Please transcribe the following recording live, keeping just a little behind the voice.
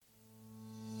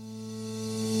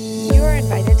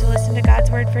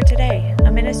Word for Today,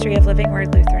 a ministry of Living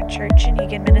Word Lutheran Church in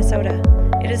Eagan, Minnesota.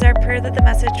 It is our prayer that the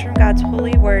message from God's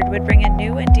holy word would bring a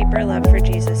new and deeper love for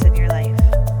Jesus in your life.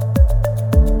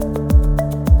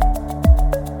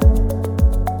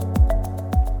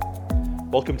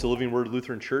 Welcome to Living Word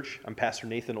Lutheran Church. I'm Pastor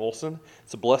Nathan Olson.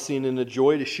 It's a blessing and a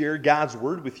joy to share God's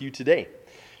Word with you today.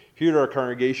 Here at our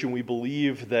congregation, we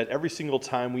believe that every single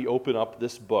time we open up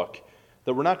this book,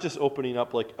 that we're not just opening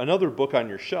up like another book on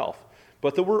your shelf,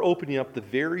 but that we're opening up the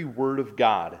very Word of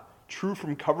God, true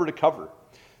from cover to cover.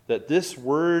 That this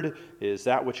Word is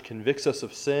that which convicts us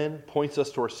of sin, points us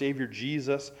to our Savior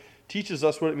Jesus, teaches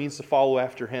us what it means to follow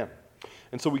after Him.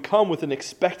 And so we come with an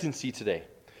expectancy today.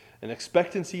 An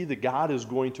expectancy that God is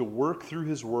going to work through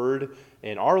His Word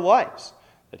in our lives,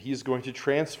 that He is going to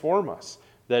transform us,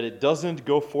 that it doesn't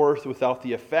go forth without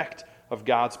the effect of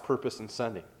God's purpose and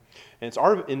sending. And it's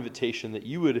our invitation that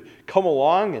you would come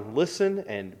along and listen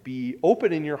and be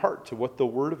open in your heart to what the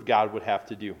Word of God would have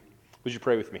to do. Would you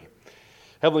pray with me?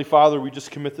 Heavenly Father, we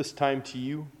just commit this time to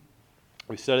you.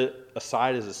 We set it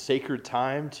aside as a sacred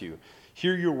time to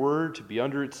hear your word, to be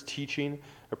under its teaching.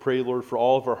 I pray, Lord, for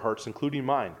all of our hearts, including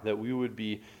mine, that we would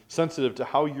be sensitive to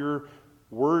how your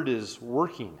word is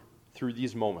working through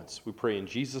these moments. We pray in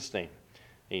Jesus' name.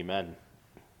 Amen.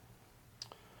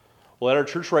 Well, at our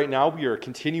church right now, we are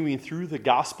continuing through the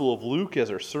Gospel of Luke as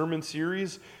our sermon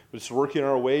series. We're just working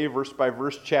our way verse by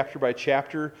verse, chapter by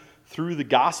chapter through the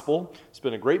Gospel. It's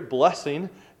been a great blessing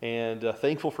and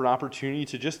thankful for an opportunity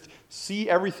to just see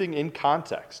everything in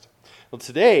context. Well,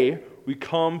 today, we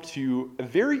come to a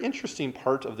very interesting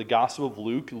part of the Gospel of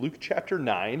Luke, Luke chapter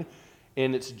 9,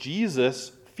 and it's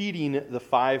Jesus feeding the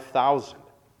 5,000.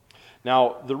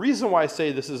 Now, the reason why I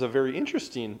say this is a very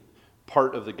interesting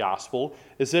part of the Gospel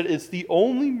is that it's the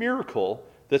only miracle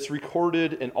that's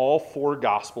recorded in all four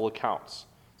Gospel accounts.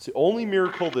 It's the only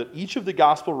miracle that each of the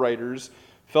Gospel writers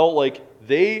felt like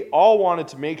they all wanted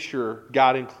to make sure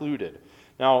got included.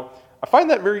 Now, I find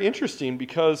that very interesting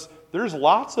because there's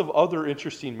lots of other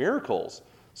interesting miracles,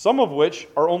 some of which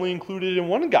are only included in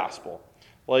one gospel,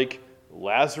 like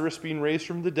Lazarus being raised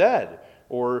from the dead,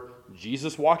 or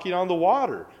Jesus walking on the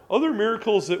water. Other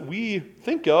miracles that we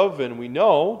think of and we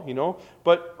know,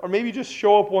 but or maybe just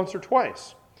show up once or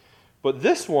twice. But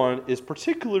this one is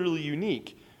particularly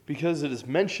unique because it is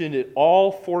mentioned in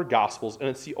all four gospels, and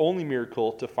it's the only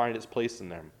miracle to find its place in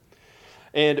them.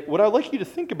 And what I'd like you to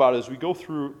think about as we go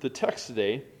through the text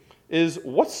today is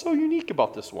what's so unique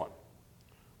about this one?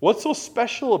 What's so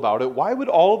special about it? Why would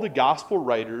all the gospel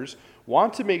writers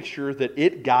want to make sure that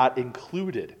it got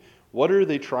included? What are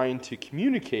they trying to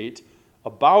communicate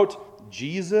about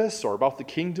Jesus or about the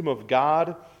kingdom of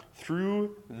God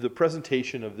through the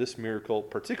presentation of this miracle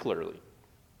particularly?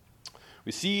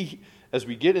 We see as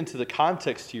we get into the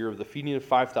context here of the feeding of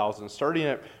 5,000, starting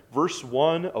at verse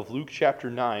 1 of Luke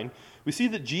chapter 9, we see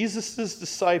that Jesus'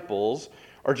 disciples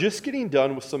are just getting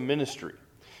done with some ministry.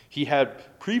 He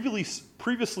had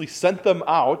previously sent them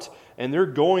out, and they're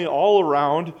going all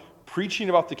around preaching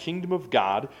about the kingdom of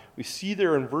God. We see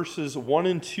there in verses 1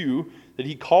 and 2 that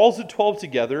he calls the 12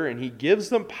 together, and he gives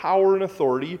them power and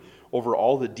authority over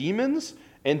all the demons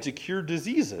and to cure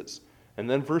diseases. And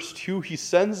then verse 2, he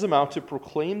sends them out to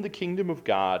proclaim the kingdom of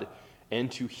God and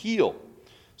to heal.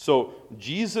 So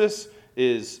Jesus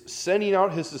is sending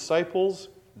out his disciples.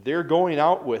 They're going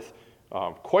out with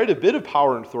quite a bit of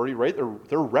power and authority, right?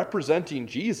 They're representing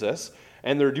Jesus,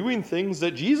 and they're doing things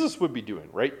that Jesus would be doing,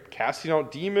 right? Casting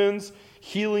out demons,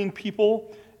 healing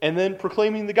people, and then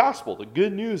proclaiming the gospel, the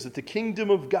good news that the kingdom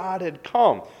of God had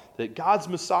come, that God's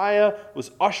Messiah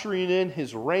was ushering in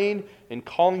his reign and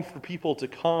calling for people to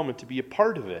come and to be a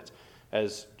part of it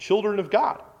as children of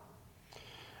God.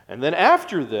 And then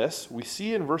after this, we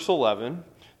see in verse 11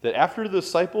 that after the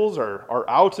disciples are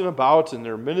out and about and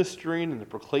they're ministering and they're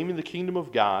proclaiming the kingdom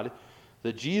of God,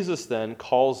 that Jesus then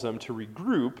calls them to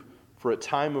regroup for a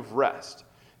time of rest.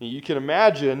 And you can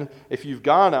imagine if you've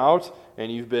gone out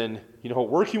and you've been,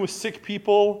 working with sick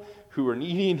people who are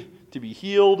needing to be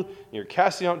healed, and you're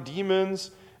casting out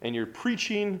demons, and you're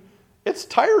preaching, it's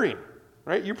tiring,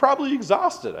 right? You're probably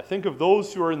exhausted. I think of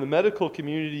those who are in the medical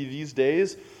community these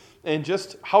days and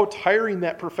just how tiring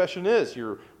that profession is.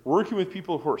 You're working with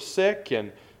people who are sick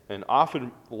and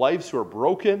often lives who are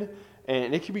broken,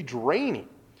 and it can be draining.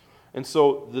 And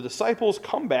so the disciples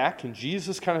come back, and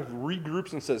Jesus kind of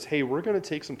regroups and says, hey, we're going to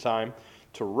take some time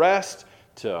to rest,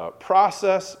 to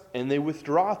process, and they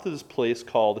withdraw to this place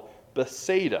called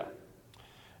Bethsaida.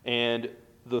 And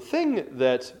the thing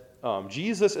that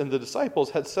Jesus and the disciples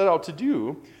had set out to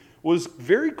do was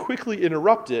very quickly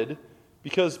interrupted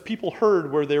because people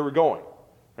heard where they were going.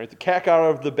 Right? The cat got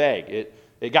out of the bag.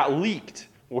 It got leaked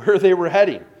where they were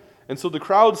heading. And so the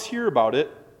crowds hear about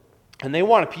it, and they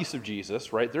want a piece of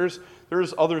Jesus, right? There's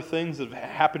other things that are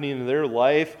happening in their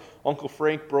life. Uncle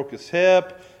Frank broke his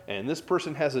hip, and this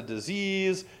person has a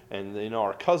disease, and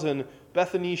our cousin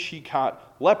Bethany, she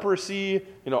caught leprosy.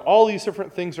 All these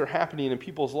different things are happening in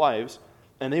people's lives,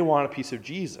 and they want a piece of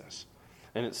Jesus.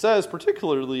 And it says,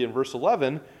 particularly in verse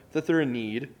 11, that they're in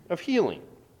need of healing.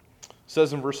 It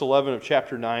says in verse 11 of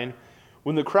chapter 9,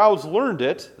 when the crowds learned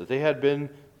it, that they had been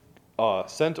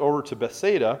sent over to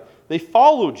Bethsaida, they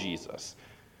followed Jesus.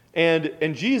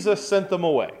 And Jesus sent them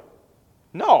away.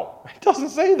 No, it doesn't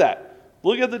say that.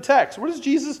 Look at the text. What does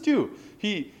Jesus do?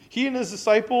 He and his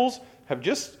disciples have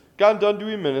just gotten done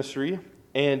doing ministry,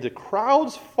 and the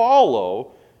crowds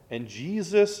follow, and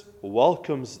Jesus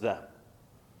welcomes them.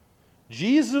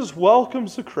 Jesus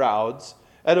welcomes the crowds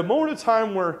at a moment of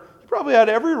time where he probably had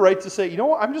every right to say,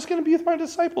 I'm just going to be with my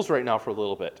disciples right now for a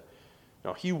little bit.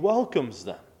 No, he welcomes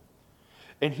them.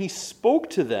 And he spoke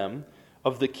to them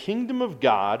of the kingdom of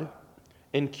God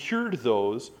and cured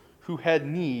those who had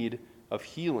need of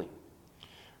healing.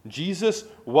 Jesus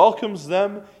welcomes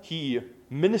them. He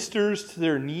ministers to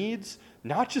their needs,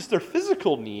 not just their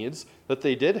physical needs that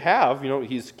they did have.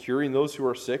 He's curing those who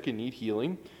are sick and need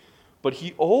healing. But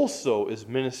he also is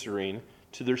ministering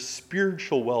to their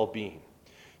spiritual well-being.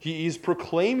 He's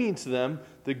proclaiming to them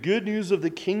the good news of the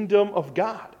kingdom of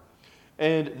God.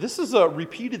 And this is a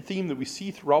repeated theme that we see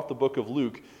throughout the book of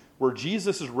Luke, where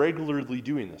Jesus is regularly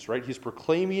doing this, right? He's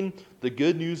proclaiming the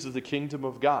good news of the kingdom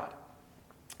of God.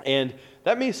 And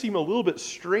that may seem a little bit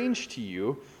strange to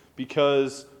you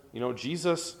because,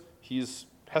 Jesus,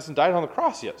 hasn't died on the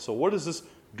cross yet. So what is this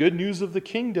good news of the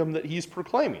kingdom that he's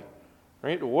proclaiming?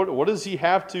 Right? What does he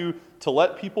have to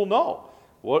let people know?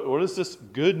 What is this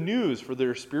good news for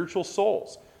their spiritual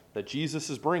souls that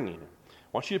Jesus is bringing? I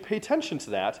want you to pay attention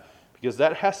to that because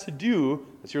that has to do,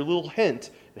 that's your little hint,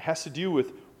 it has to do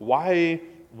with why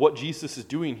what Jesus is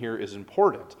doing here is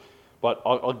important. But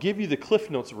I'll give you the Cliff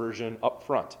Notes version up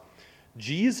front.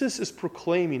 Jesus is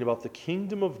proclaiming about the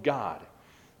kingdom of God,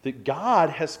 that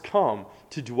God has come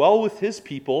to dwell with his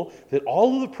people, that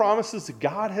all of the promises that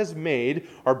God has made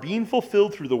are being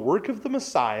fulfilled through the work of the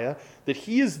Messiah, that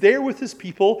he is there with his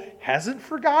people, hasn't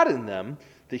forgotten them,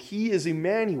 that he is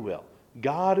Emmanuel,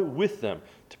 God with them,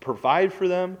 to provide for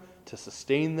them, to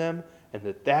sustain them,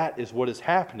 and that is what is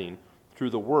happening through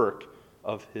the work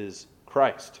of his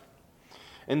Christ.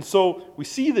 And so we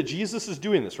see that Jesus is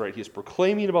doing this, right? He's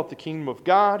proclaiming about the kingdom of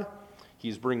God.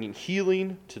 He's bringing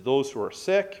healing to those who are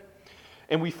sick.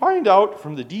 And we find out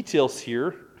from the details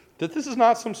here that this is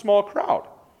not some small crowd,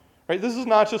 right? This is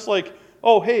not just like,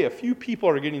 oh, hey, a few people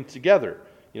are getting together,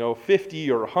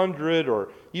 50 or 100 or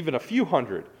even a few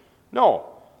hundred. No,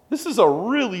 this is a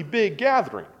really big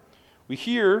gathering. We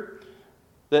hear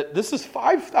that this is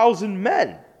 5,000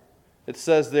 men, it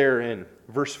says there in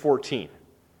verse 14.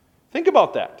 Think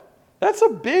about that. That's a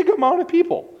big amount of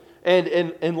people.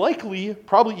 And likely,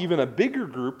 probably even a bigger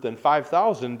group than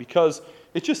 5,000 because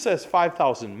it just says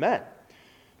 5,000 men.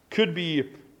 Could be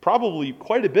probably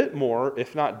quite a bit more,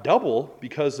 if not double,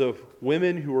 because of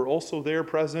women who are also there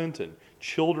present and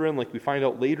children, like we find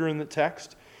out later in the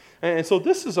text. And so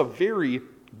this is a very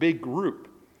big group.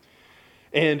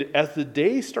 And as the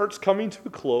day starts coming to a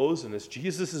close, and as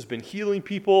Jesus has been healing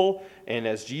people, and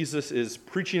as Jesus is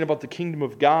preaching about the kingdom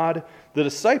of God, the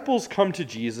disciples come to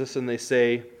Jesus and they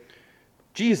say,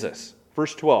 Jesus,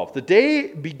 verse 12, the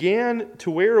day began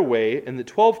to wear away, and the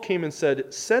 12 came and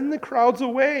said, send the crowds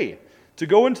away to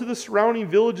go into the surrounding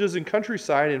villages and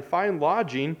countryside and find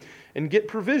lodging and get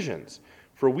provisions,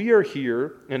 for we are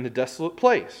here in a desolate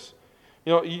place.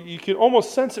 You can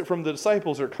almost sense it from the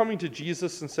disciples are coming to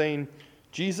Jesus and saying,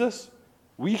 Jesus,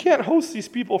 we can't host these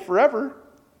people forever.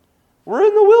 We're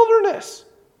in the wilderness.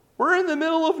 We're in the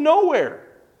middle of nowhere.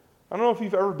 I don't know if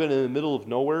you've ever been in the middle of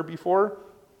nowhere before,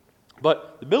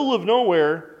 but the middle of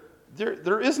nowhere,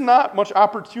 there is not much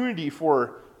opportunity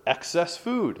for excess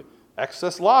food,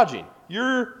 excess lodging.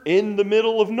 You're in the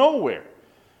middle of nowhere.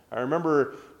 I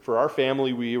remember for our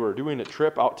family, we were doing a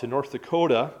trip out to North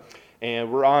Dakota,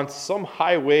 and we're on some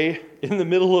highway in the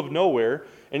middle of nowhere,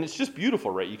 and it's just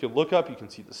beautiful, right? You can look up, you can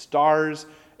see the stars,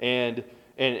 and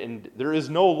there is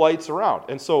no lights around.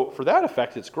 And so for that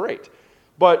effect, it's great.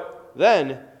 But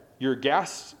then your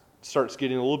gas starts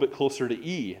getting a little bit closer to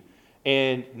E,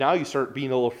 and now you start being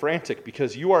a little frantic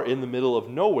because you are in the middle of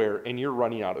nowhere and you're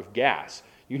running out of gas.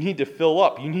 You need to fill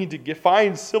up. You need to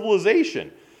find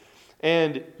civilization.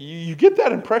 And you get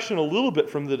that impression a little bit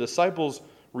from the disciples'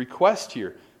 request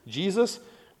here. Jesus,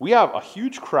 we have a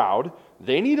huge crowd.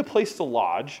 They need a place to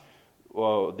lodge.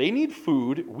 Well, they need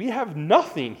food. We have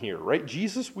nothing here, right?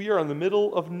 Jesus, we are in the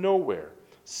middle of nowhere.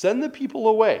 Send the people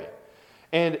away.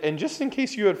 And just in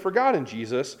case you had forgotten,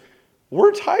 Jesus,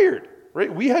 we're tired,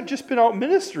 right? We had just been out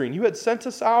ministering. You had sent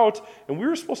us out, and we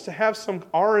were supposed to have some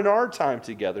R&R time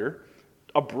together,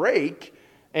 a break,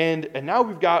 and now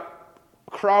we've got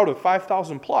a crowd of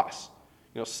 5,000 plus.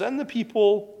 Send the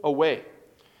people away.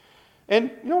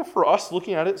 And, for us,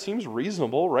 looking at it, seems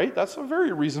reasonable, right? That's a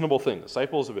very reasonable thing.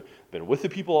 Disciples have been with the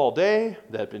people all day.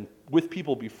 They had been with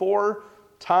people before.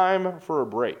 Time for a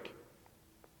break.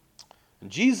 And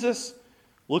Jesus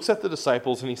looks at the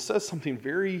disciples, and he says something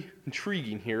very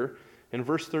intriguing here in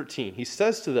verse 13. He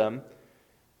says to them,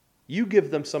 you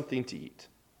give them something to eat.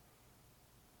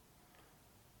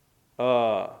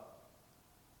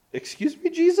 Excuse me,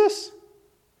 Jesus?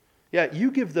 Yeah,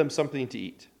 you give them something to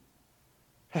eat.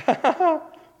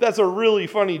 That's a really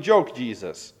funny joke,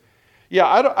 Jesus. Yeah,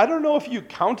 I don't know if you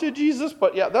counted, Jesus,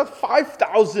 but yeah, that's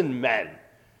 5,000 men.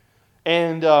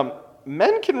 And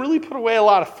men can really put away a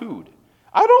lot of food.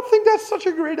 I don't think that's such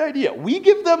a great idea. We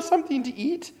give them something to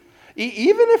eat.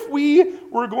 Even if we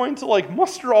were going to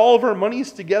muster all of our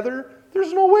monies together,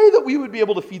 there's no way that we would be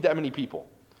able to feed that many people.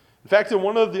 In fact, in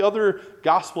one of the other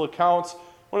gospel accounts,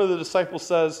 one of the disciples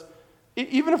says,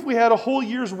 even if we had a whole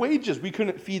year's wages, we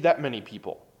couldn't feed that many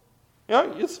people.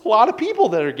 It's a lot of people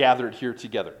that are gathered here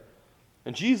together.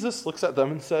 And Jesus looks at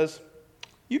them and says,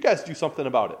 you guys do something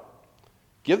about it.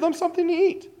 Give them something to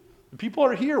eat. The people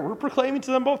are here. We're proclaiming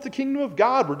to them about the kingdom of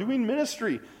God. We're doing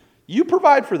ministry. You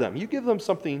provide for them. You give them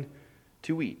something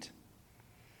to eat.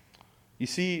 You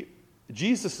see,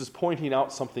 Jesus is pointing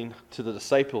out something to the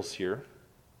disciples here.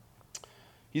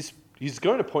 He's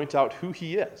going to point out who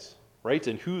he is, right,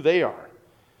 and who they are.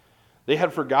 They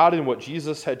had forgotten what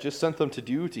Jesus had just sent them to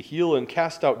do, to heal and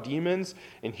cast out demons,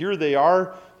 and here they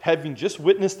are, having just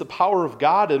witnessed the power of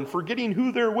God and forgetting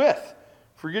who they're with,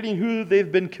 forgetting who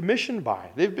they've been commissioned by.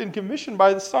 They've been commissioned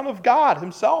by the Son of God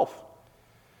himself.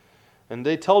 And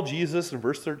they tell Jesus in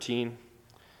verse 13,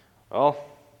 well,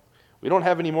 we don't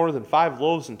have any more than 5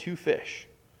 loaves and 2 fish.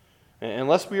 And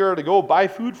unless we are to go buy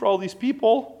food for all these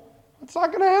people, it's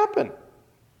not going to happen.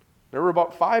 There were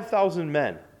about 5,000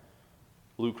 men,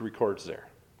 Luke records there.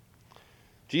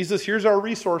 Jesus, here's our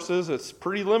resources. It's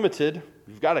pretty limited.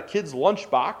 We've got a kid's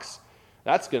lunchbox.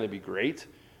 That's going to be great.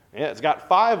 Yeah, it's got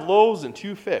 5 loaves and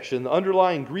 2 fish. And the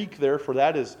underlying Greek there for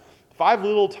that is 5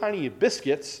 little tiny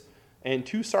biscuits and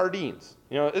 2 sardines.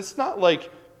 It's not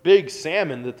like big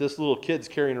salmon that this little kid's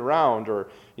carrying around or,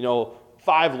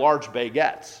 5 large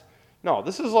baguettes. No,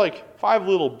 this is like 5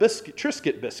 little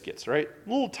Triscuit biscuits, right?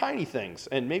 Little tiny things,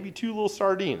 and maybe 2 little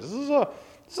sardines. This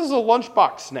is a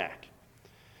lunchbox snack.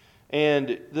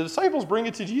 And the disciples bring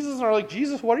it to Jesus and are like,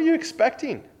 Jesus, what are you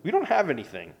expecting? We don't have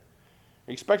anything.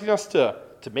 Are you expecting us to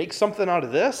make something out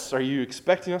of this? Are you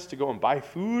expecting us to go and buy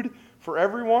food for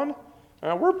everyone?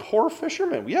 We're poor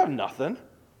fishermen. We have nothing.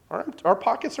 Our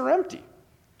pockets are empty.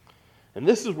 And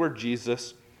this is where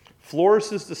Jesus floors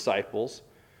his disciples,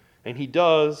 and he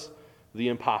does the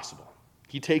impossible.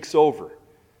 He takes over.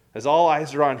 As all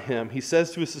eyes are on him, he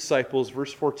says to his disciples,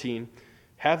 verse 14,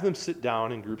 have them sit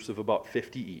down in groups of about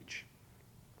 50 each.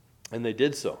 And they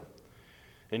did so.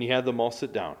 And he had them all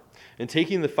sit down. And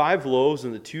taking the 5 loaves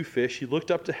and the 2 fish, he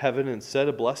looked up to heaven and said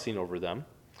a blessing over them.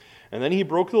 And then he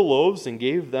broke the loaves and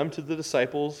gave them to the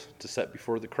disciples to set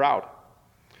before the crowd.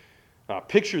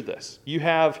 Picture this. You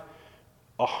have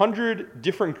 100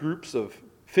 different groups of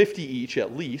 50 each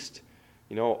at least.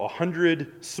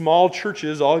 100 small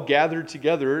churches all gathered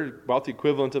together, about the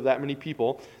equivalent of that many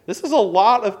people. This is a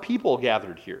lot of people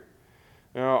gathered here.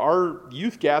 Our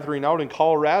youth gathering out in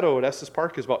Colorado at Estes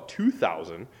Park is about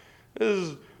 2,000. This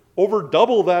is over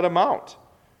double that amount.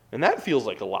 And that feels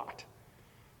like a lot.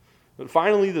 But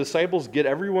finally, the disciples get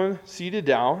everyone seated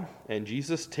down, and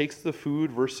Jesus takes the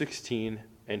food, verse 16,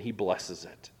 and he blesses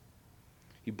it.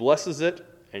 He blesses it,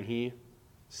 and he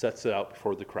sets it out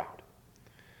before the crowd.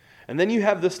 And then you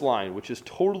have this line, which is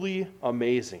totally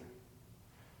amazing.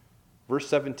 Verse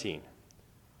 17.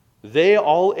 They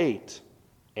all ate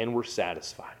and were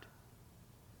satisfied.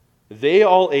 They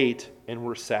all ate and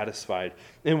were satisfied.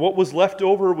 And what was left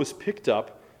over was picked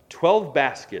up 12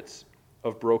 baskets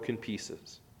of broken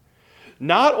pieces.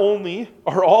 Not only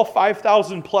are all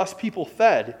 5,000 plus people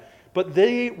fed, but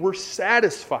they were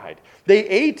satisfied. They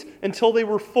ate until they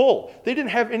were full. They didn't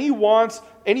have any wants,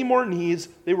 any more needs.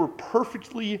 They were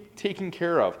perfectly taken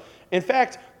care of. In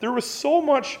fact, there was so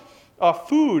much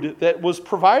food that was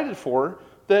provided for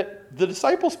that the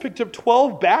disciples picked up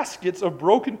 12 baskets of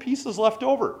broken pieces left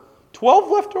over.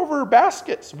 12 leftover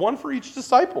baskets, one for each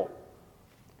disciple.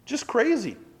 Just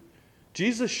crazy.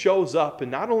 Jesus shows up,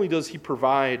 and not only does he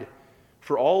provide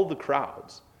for all the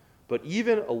crowds, but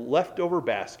even a leftover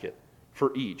basket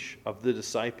for each of the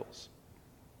disciples.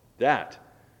 That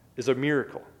is a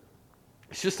miracle.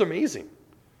 It's just amazing.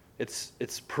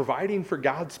 It's providing for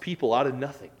God's people out of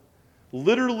nothing.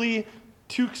 Literally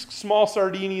 2 small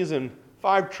sardinis and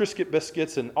 5 Triscuit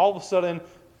biscuits, and all of a sudden,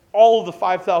 all of the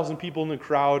 5,000 people in the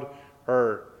crowd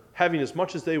are having as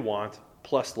much as they want,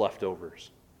 plus leftovers.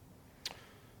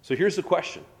 So here's the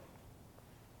question.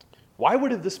 Why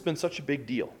would have this been such a big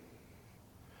deal?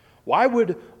 Why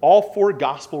would all 4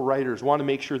 gospel writers want to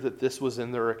make sure that this was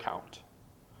in their account?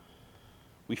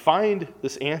 We find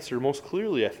this answer most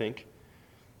clearly, I think,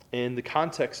 in the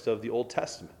context of the Old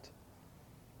Testament.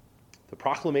 The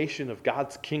proclamation of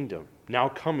God's kingdom now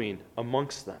coming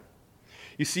amongst them.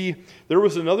 You see, there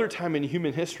was another time in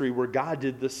human history where God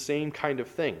did the same kind of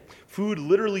thing. Food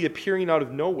literally appearing out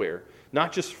of nowhere,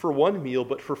 not just for one meal,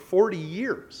 but for 40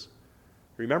 years.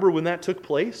 Remember when that took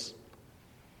place?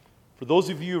 For those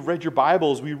of you who have read your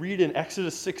Bibles, we read in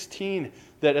Exodus 16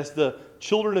 that as the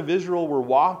children of Israel were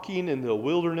walking in the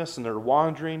wilderness and they're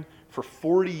wandering for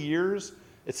 40 years,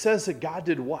 it says that God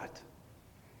did what?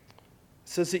 It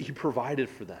says that he provided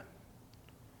for them.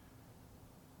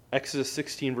 Exodus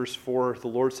 16 verse 4, the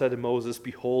Lord said to Moses,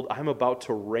 "Behold, I'm about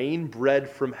to rain bread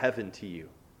from heaven to you."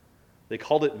 They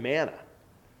called it manna.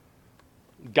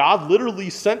 God literally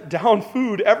sent down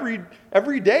food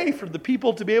every day for the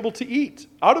people to be able to eat.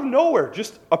 Out of nowhere,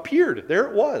 just appeared. There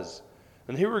it was.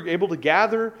 And they were able to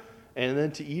gather and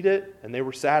then to eat it, and they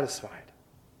were satisfied.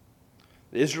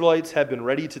 The Israelites had been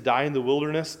ready to die in the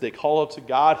wilderness. They call out to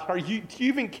God, do you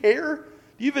even care?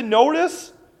 Do you even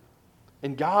notice?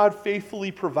 And God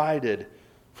faithfully provided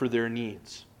for their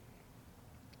needs.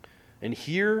 And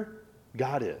here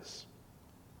God is.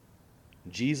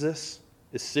 Jesus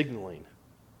is signaling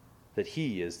that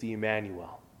he is the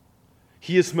Emmanuel.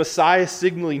 He is Messiah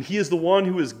signaling. He is the one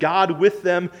who is God with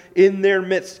them in their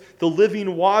midst. The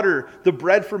living water, the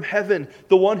bread from heaven,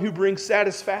 the one who brings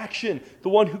satisfaction, the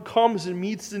one who comes and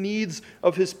meets the needs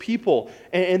of his people.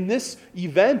 And this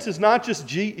event is not just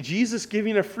Jesus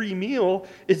giving a free meal.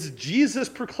 It's Jesus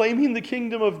proclaiming the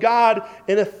kingdom of God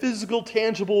in a physical,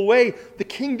 tangible way. The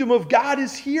kingdom of God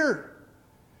is here.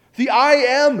 The I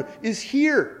am is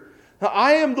here. Now,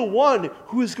 I am the one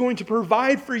who is going to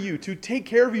provide for you, to take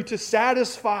care of you, to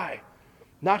satisfy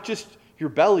not just your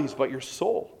bellies, but your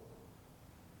soul.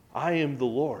 I am the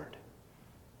Lord,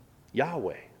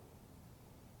 Yahweh.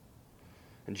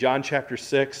 In John chapter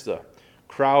 6, the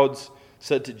crowds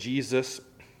said to Jesus,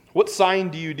 "What sign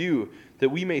do you do that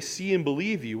we may see and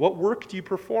believe you? What work do you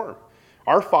perform?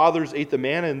 Our fathers ate the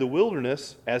manna in the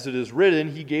wilderness. As it is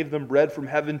written, he gave them bread from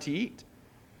heaven to eat."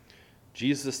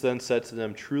 Jesus then said to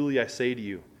them, "Truly I say to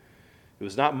you, it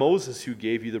was not Moses who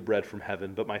gave you the bread from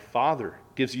heaven, but my Father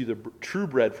gives you the true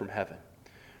bread from heaven.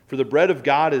 For the bread of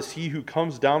God is he who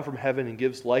comes down from heaven and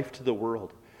gives life to the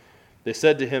world." They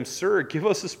said to him, "Sir, give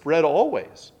us this bread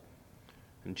always."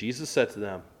 And Jesus said to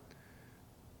them,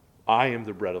 "I am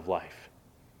the bread of life.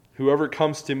 Whoever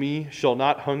comes to me shall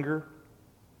not hunger,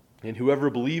 and whoever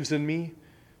believes in me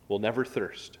will never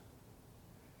thirst."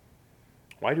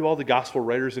 Why do all the gospel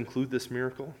writers include this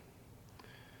miracle?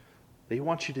 They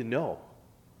want you to know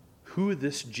who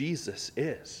this Jesus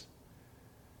is.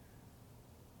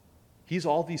 He's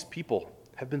all these people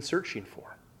have been searching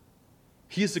for.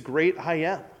 He is the great I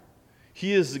am.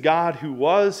 He is the God who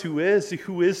was, who is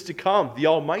to come, the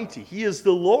Almighty. He is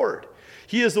the Lord.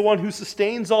 He is the one who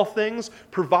sustains all things,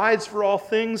 provides for all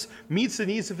things, meets the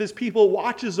needs of his people,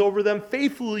 watches over them,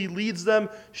 faithfully leads them,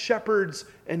 shepherds,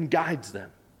 and guides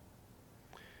them.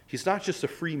 He's not just a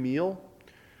free meal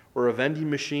or a vending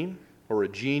machine or a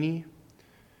genie,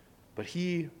 but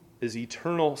he is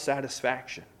eternal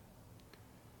satisfaction.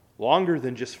 Longer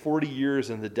than just 40 years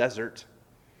in the desert,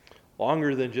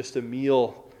 longer than just a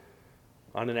meal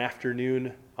on an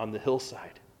afternoon on the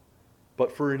hillside,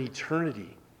 but for an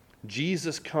eternity.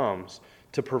 Jesus comes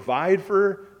to provide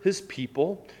for his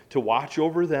people, to watch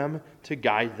over them, to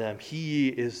guide them. He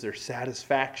is their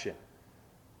satisfaction,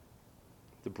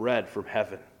 the bread from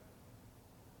heaven.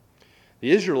 The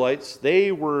Israelites,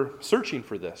 they were searching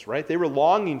for this, right? They were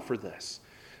longing for this.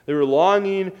 They were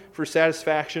longing for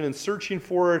satisfaction and searching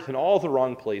for it in all the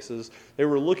wrong places. They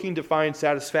were looking to find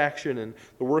satisfaction in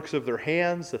the works of their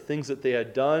hands, the things that they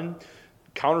had done,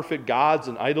 counterfeit gods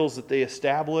and idols that they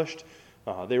established.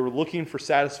 They were looking for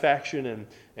satisfaction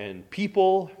in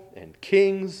people and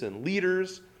kings and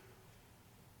leaders.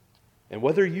 And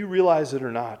whether you realize it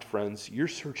or not, friends, you're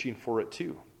searching for it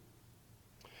too.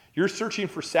 You're searching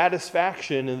for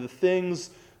satisfaction in the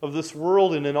things of this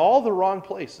world and in all the wrong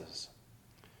places.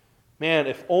 Man,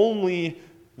 if only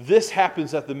this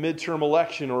happens at the midterm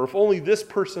election, or if only this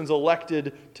person's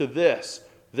elected to this,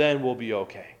 then we'll be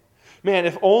okay. Man,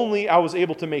 if only I was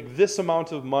able to make this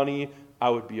amount of money, I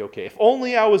would be okay. If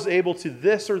only I was able to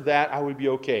this or that, I would be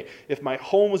okay. If my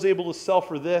home was able to sell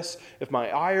for this, if my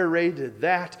IRA did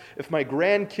that, if my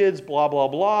grandkids, blah, blah,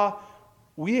 blah.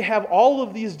 We have all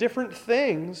of these different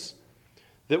things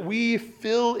that we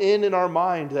fill in our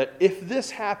mind that if this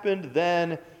happened,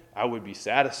 then I would be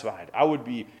satisfied. I would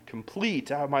be complete.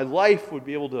 My life would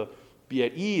be able to be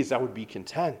at ease. I would be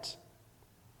content.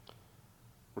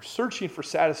 We're searching for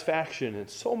satisfaction in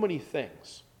so many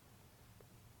things.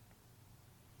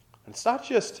 And it's not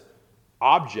just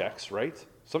objects, right?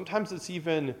 Sometimes it's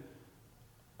even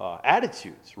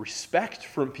attitudes, respect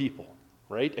from people,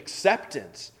 right?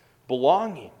 Acceptance,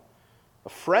 belonging, a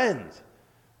friend,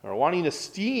 or wanting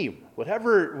esteem,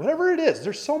 whatever it is.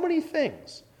 There's so many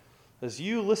things. As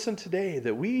you listen today,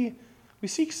 that we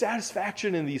seek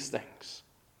satisfaction in these things.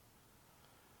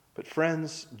 But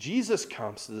friends, Jesus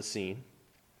comes to the scene,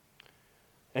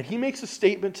 and he makes a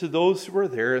statement to those who are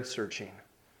there and searching.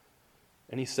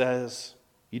 And he says,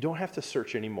 you don't have to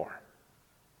search anymore.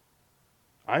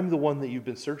 I'm the one that you've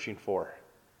been searching for,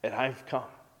 and I've come.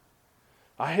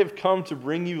 I have come to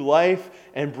bring you life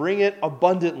and bring it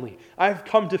abundantly. I've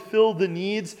come to fill the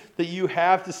needs that you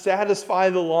have, to satisfy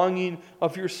the longing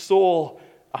of your soul.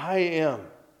 I am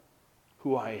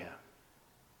who I am.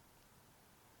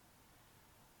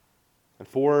 And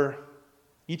for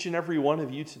each and every one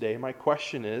of you today, my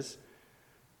question is,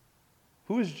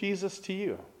 who is Jesus to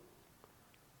you?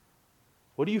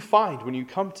 What do you find when you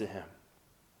come to him?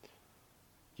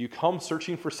 Do you come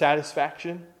searching for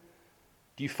satisfaction?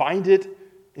 Do you find it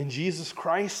in Jesus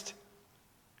Christ?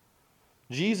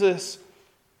 Jesus,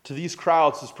 to these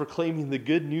crowds, is proclaiming the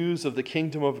good news of the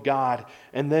kingdom of God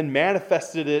and then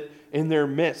manifested it in their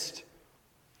midst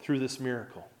through this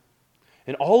miracle.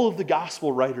 And all of the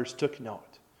gospel writers took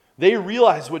note. They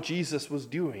realized what Jesus was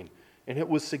doing, and it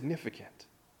was significant.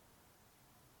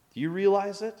 Do you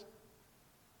realize it?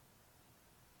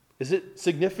 Is it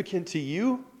significant to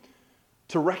you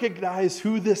to recognize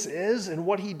who this is and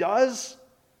what he does?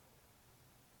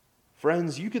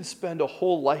 Friends, you could spend a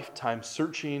whole lifetime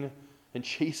searching and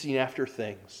chasing after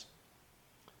things.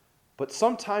 But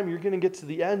sometime you're going to get to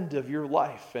the end of your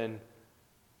life, and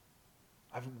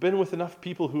I've been with enough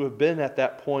people who have been at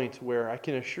that point where I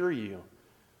can assure you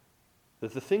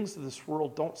that the things of this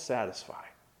world don't satisfy.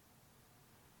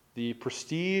 The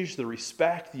prestige, the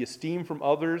respect, the esteem from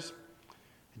others,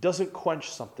 it doesn't quench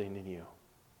something in you.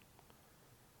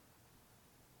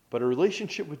 But a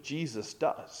relationship with Jesus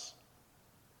does.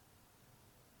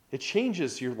 It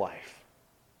changes your life.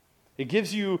 It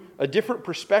gives you a different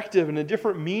perspective and a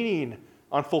different meaning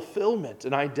on fulfillment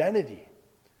and identity.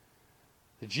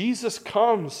 Jesus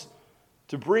comes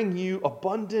to bring you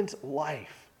abundant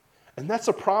life. And that's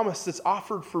a promise that's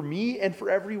offered for me and for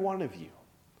every one of you.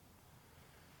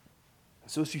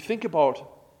 So as you think about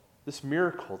this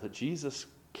miracle that Jesus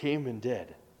came and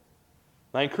did,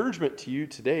 my encouragement to you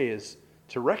today is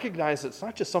to recognize it's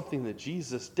not just something that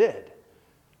Jesus did,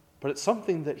 but it's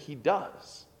something that he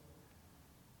does.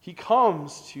 He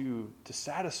comes to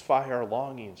satisfy our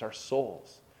longings, our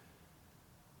souls.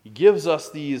 He gives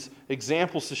us these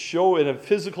examples to show in a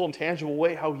physical and tangible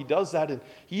way how he does that, and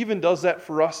he even does that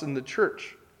for us in the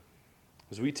church.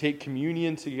 As we take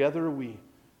communion together, we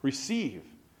receive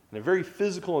in a very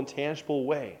physical and tangible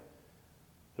way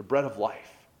the bread of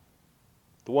life,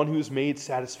 the one who has made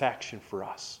satisfaction for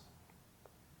us,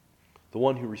 the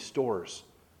one who restores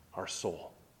our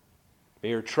soul. May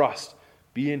your trust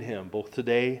be in him both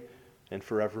today and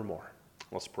forevermore.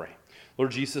 Let's pray.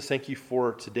 Lord Jesus, thank you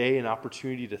for today, an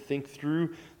opportunity to think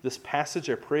through this passage.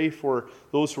 I pray for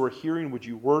those who are hearing, would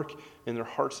you work in their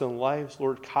hearts and lives,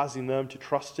 Lord, causing them to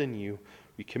trust in you.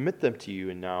 We commit them to you,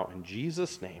 and now in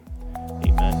Jesus' name,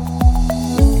 amen.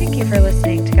 Thank you for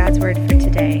listening to God's Word for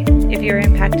today. If you are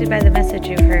impacted by the message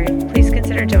you heard, please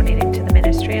consider donating to the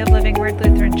ministry of Living Word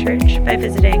Lutheran Church by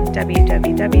visiting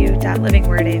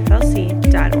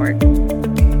www.livingwordaflc.org.